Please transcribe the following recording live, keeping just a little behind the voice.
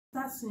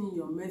After seeing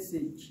your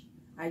message,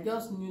 I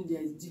just knew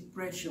there's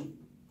depression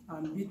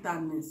and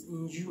bitterness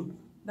in you.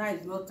 That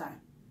is what I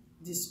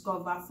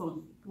discovered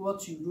from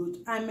what you wrote.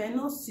 I may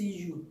not see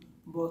you,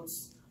 but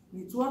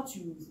with what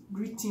you've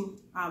written,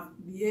 I'll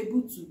be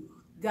able to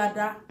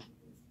gather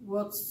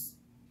what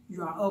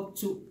you are up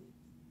to.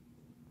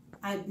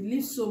 I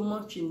believe so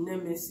much in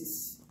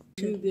nemesis.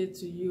 Good day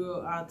to you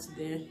out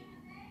there.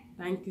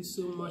 Thank you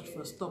so much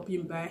for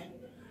stopping by.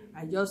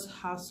 I just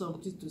have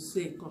something to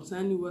say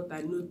concerning what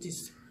I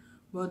noticed.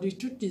 But the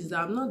truth is that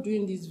I'm not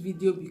doing this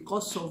video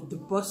because of the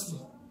person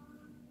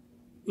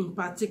in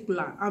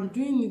particular. I'm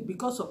doing it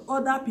because of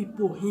other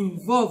people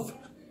involved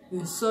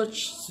in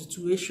such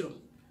situation.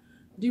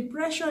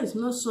 Depression is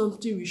not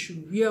something we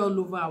should wear all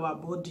over our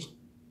body.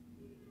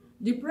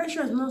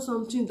 Depression is not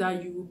something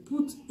that you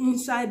put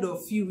inside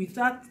of you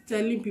without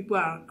telling people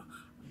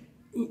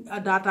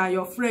that are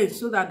your friends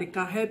so that they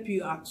can help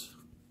you out.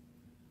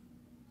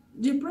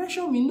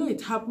 Depression, we know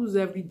it happens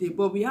every day,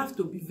 but we have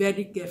to be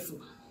very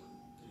careful.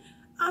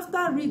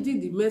 After reading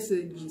the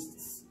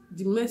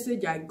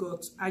message I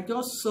got, I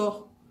just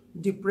saw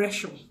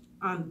depression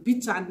and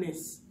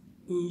bitterness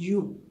in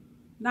you.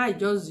 That is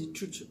just the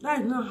truth.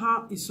 That is not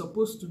how it's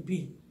supposed to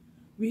be.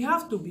 We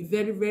have to be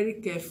very, very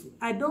careful.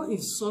 I don't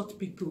insult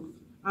people.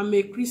 I'm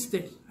a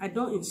Christian. I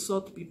don't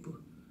insult people.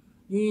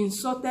 You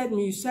insulted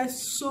me. You said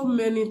so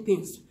many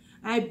things.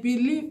 I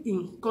believe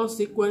in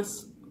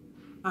consequence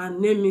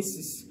and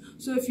nemesis.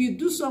 So if you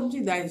do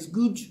something that is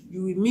good,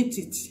 you will meet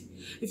it.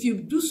 If you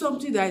do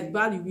something that is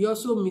bad, you will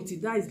also meet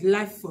it. That is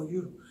life for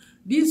you.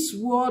 This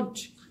world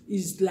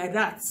is like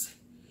that.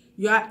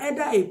 You are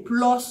either a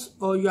plus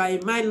or you are a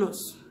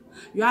minus.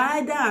 You are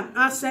either an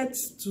asset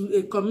to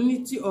a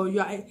community or you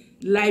are a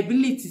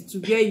liability to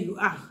where you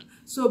are.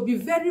 So be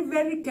very,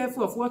 very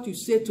careful of what you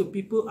say to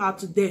people out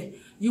there.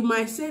 You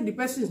might say the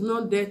person is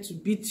not there to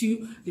beat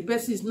you, the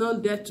person is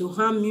not there to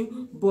harm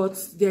you,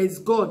 but there is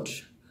God.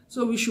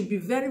 So we should be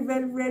very,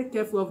 very, very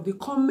careful of the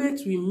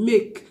comments we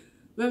make.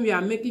 When we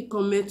are making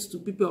comments to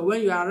people, or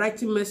when you are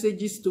writing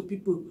messages to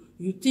people,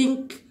 you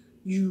think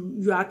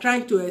you are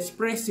trying to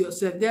express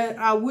yourself. There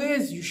are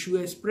ways you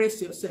should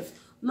express yourself.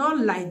 Not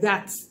like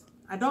that.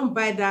 I don't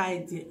buy that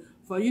idea.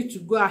 For you to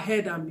go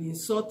ahead and be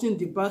insulting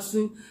the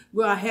person,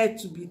 go ahead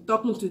to be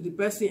talking to the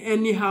person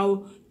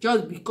anyhow,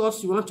 just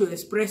because you want to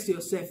express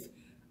yourself.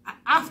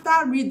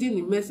 After reading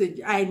the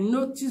message, I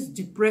noticed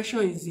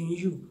depression is in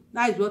you.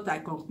 That is what I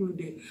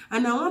concluded.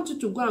 And I want you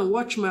to go and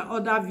watch my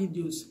other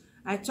videos.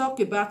 I talk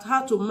about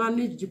how to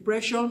manage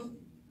depression,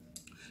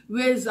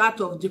 ways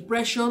out of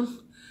depression,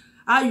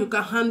 how you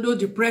can handle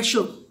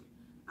depression.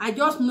 I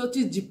just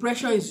noticed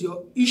depression is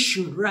your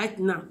issue right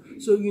now.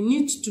 So you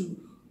need to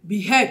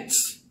be helped.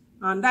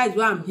 And that is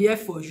why I'm here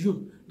for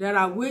you. There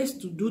are ways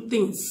to do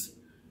things.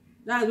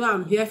 That is why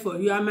I'm here for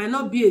you. I might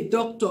not be a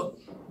doctor,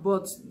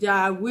 but there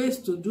are ways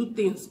to do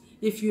things.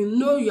 If you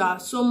know you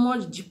are so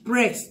much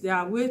depressed, there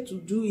are ways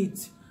to do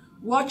it.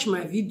 Watch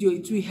my video.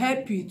 It will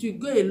help you. It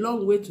will go a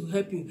long way to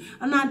help you.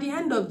 And at the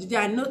end of the day,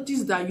 I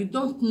noticed that you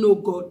don't know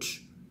God.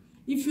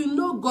 If you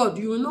know God,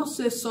 you will not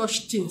say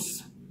such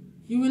things.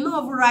 You will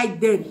not write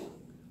them.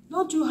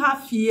 Don't you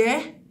have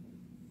fear?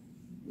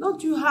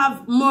 Don't you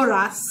have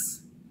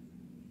morals?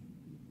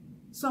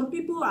 Some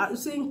people are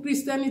saying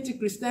Christianity,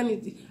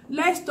 Christianity.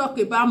 Let's talk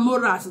about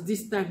morals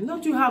this time.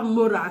 Don't you have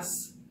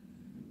morals?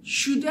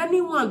 Should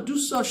anyone do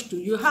such to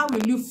you, how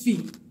will you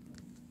feel?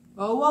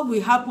 Or what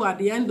will happen at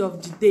the end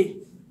of the day?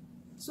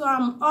 So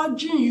I'm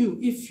urging you,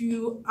 if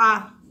you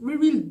are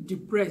really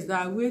depressed, there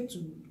are ways to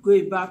go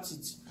about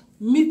it.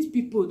 Meet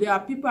people. There are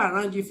people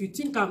around you. If you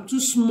think I'm too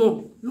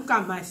small, look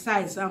at my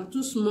size. I'm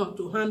too small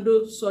to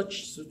handle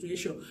such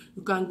situation.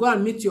 You can go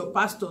and meet your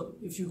pastor.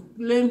 If you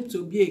claim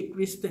to be a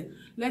Christian,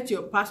 let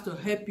your pastor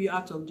help you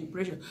out of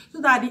depression.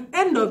 So that at the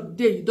end of the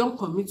day, you don't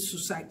commit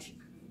suicide.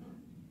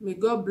 May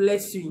God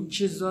bless you in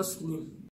Jesus' name.